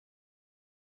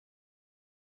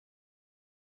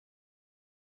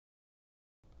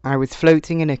I was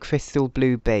floating in a crystal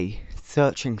blue bay,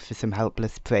 searching for some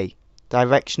helpless prey.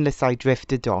 Directionless I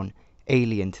drifted on,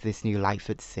 alien to this new life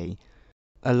at sea.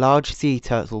 A large sea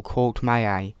turtle caught my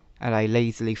eye, and I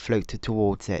lazily floated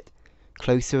towards it.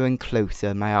 Closer and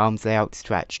closer my arms lay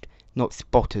outstretched, not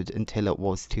spotted until it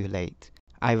was too late.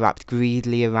 I wrapped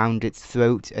greedily around its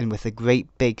throat, and with a great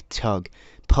big tug,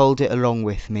 pulled it along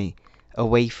with me,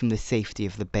 away from the safety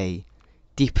of the bay.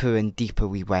 Deeper and deeper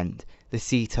we went. The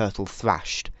sea turtle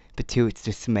thrashed, but to its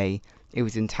dismay, it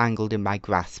was entangled in my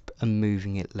grasp, and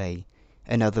moving it lay.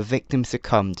 Another victim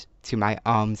succumbed to my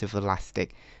arms of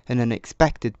elastic, an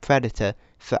unexpected predator,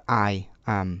 for I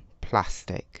am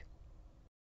plastic.